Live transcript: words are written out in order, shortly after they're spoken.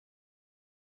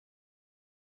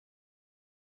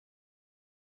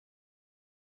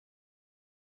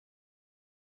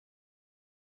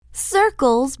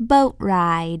Circle's boat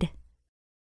ride.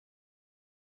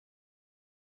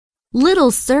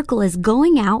 Little Circle is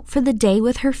going out for the day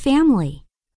with her family.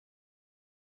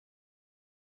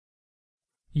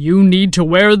 You need to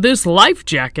wear this life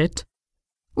jacket.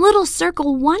 Little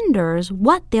Circle wonders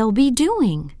what they'll be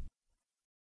doing.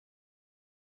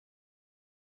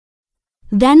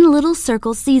 Then Little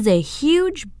Circle sees a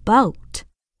huge boat.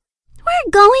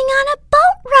 "We're going on a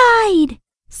boat ride,"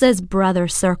 says Brother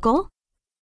Circle.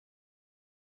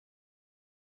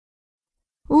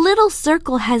 Little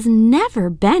Circle has never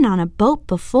been on a boat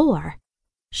before.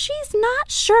 She's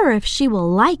not sure if she will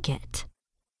like it.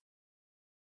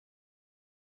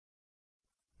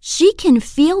 She can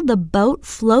feel the boat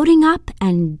floating up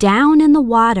and down in the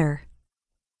water.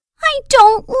 "I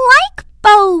don't like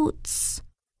boats."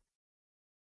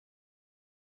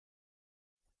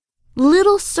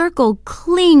 Little Circle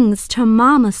clings to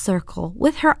Mama Circle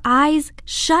with her eyes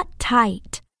shut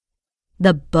tight.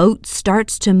 The boat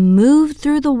starts to move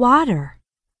through the water.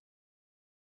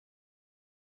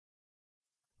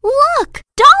 "Look,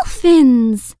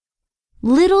 dolphins!"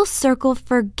 Little Circle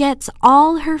forgets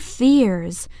all her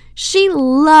fears. She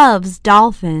loves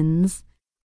dolphins.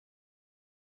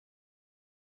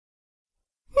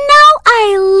 "Now I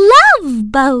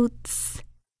love boats,"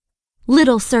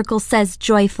 Little Circle says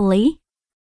joyfully.